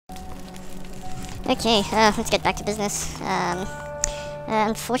Okay, let's get back to business.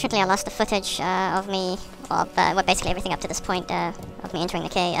 Unfortunately, I lost the footage of me, well, basically everything up to this point of me entering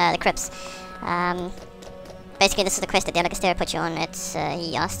the crypts. Basically, this is the quest that Della Gustera put you on. It's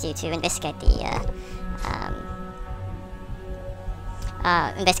he asked you to investigate the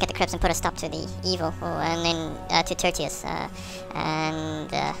crypts and put a stop to the evil, and then to Tertius and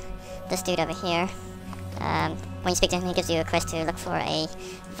this dude over here. When you speak to him, he gives you a quest to look for a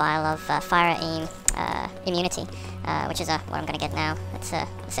vial of fire aim immunity, which is what I'm going to get now. It's a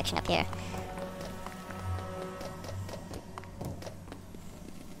section up here.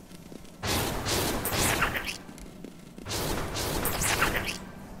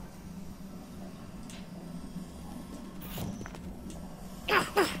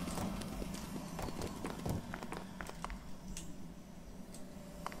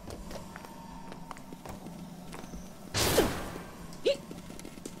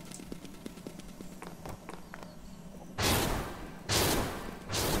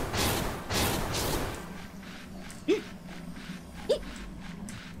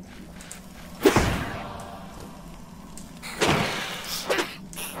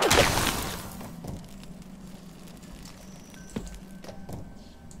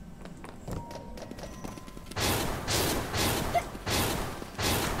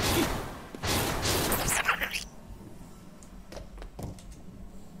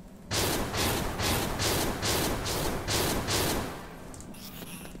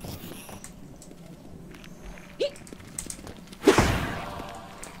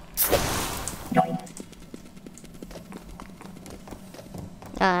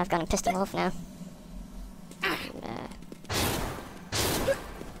 Oh, I've gone and pissed him off now.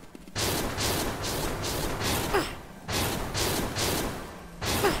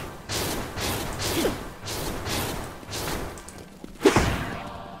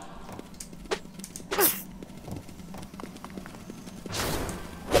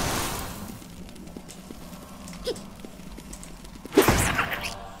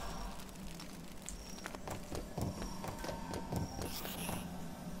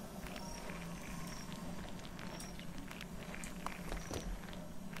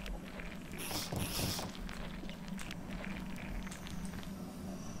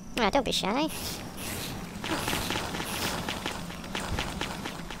 Ah, don't be shy.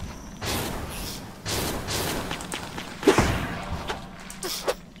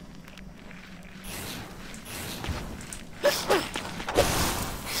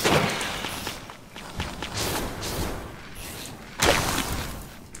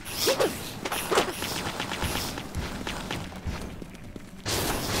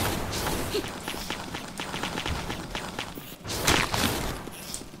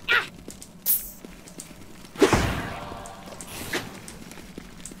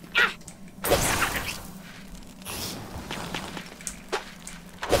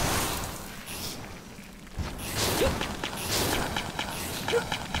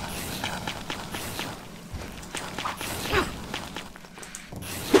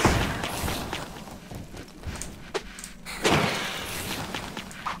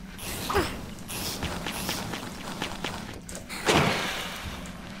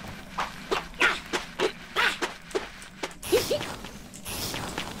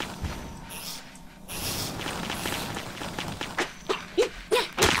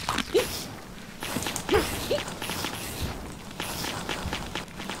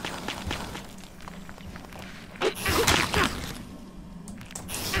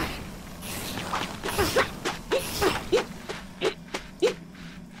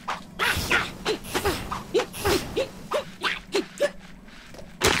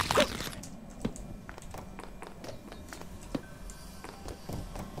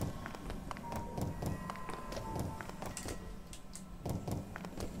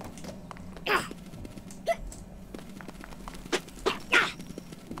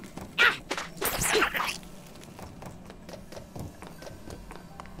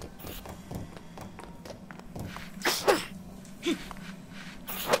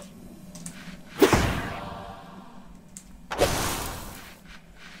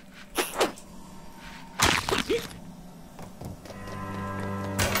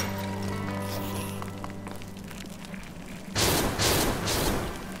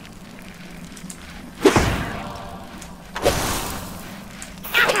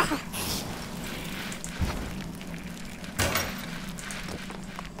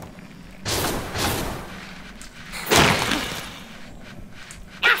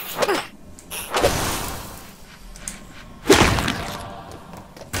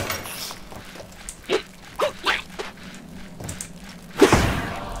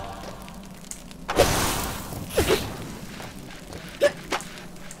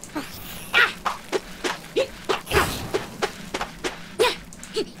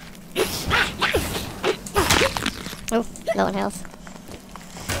 golden health.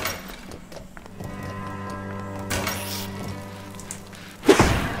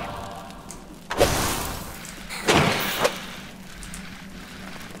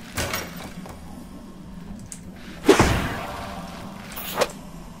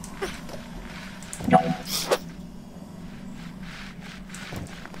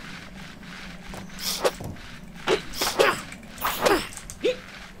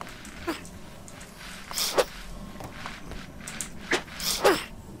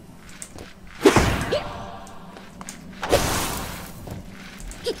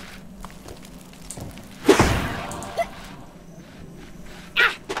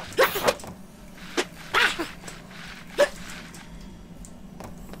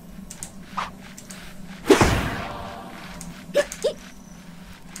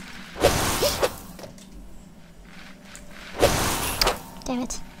 Damn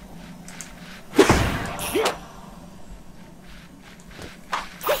it.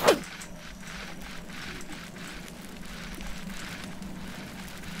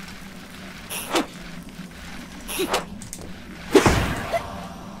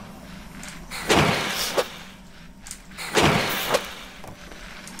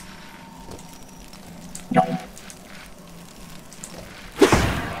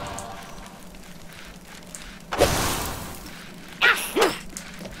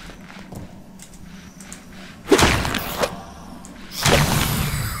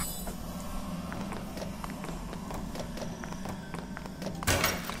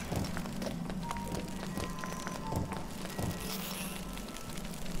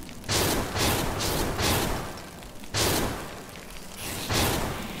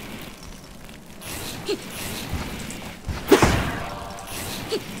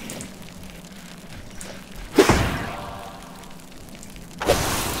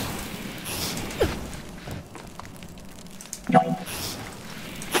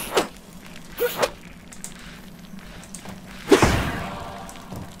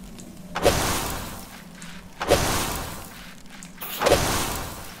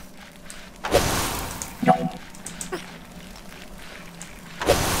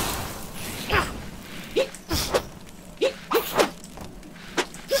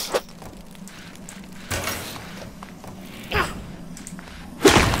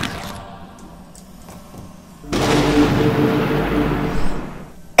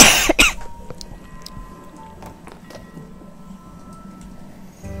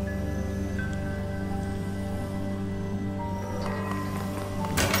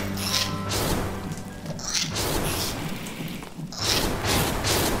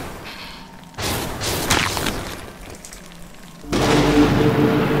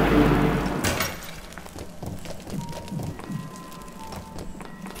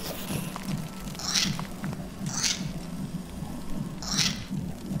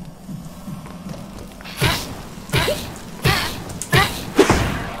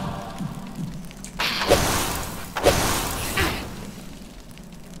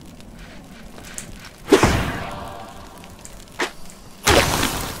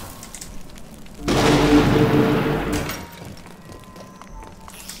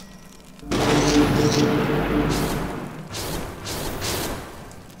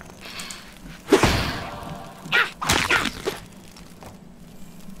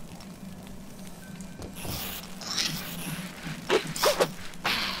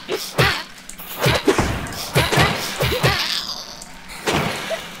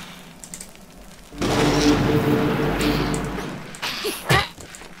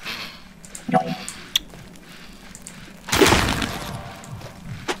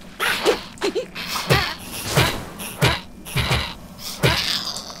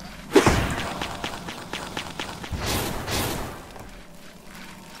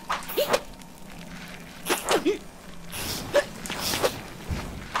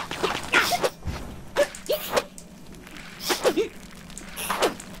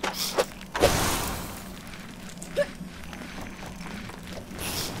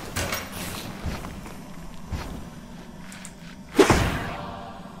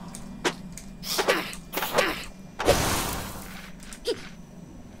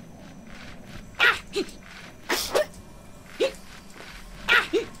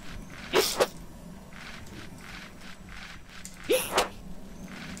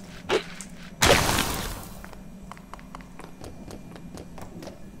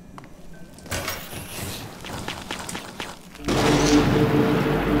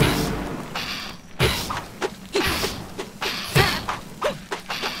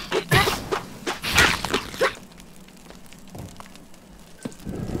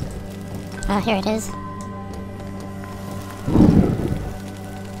 Oh, here it is.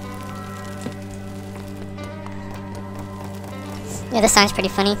 Yeah, this sounds pretty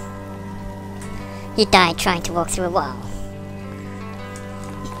funny. He died trying to walk through a wall.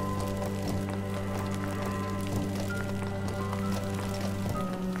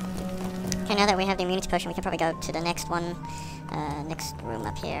 Okay, now that we have the immunity potion, we can probably go to the next one. Next room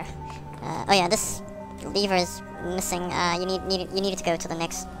up here. Oh yeah, this lever is missing. You needed to go to the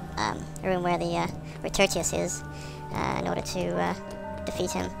next room where the where Tertius is in order to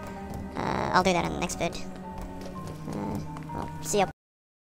defeat him. I'll do that in the next vid. Well, see ya.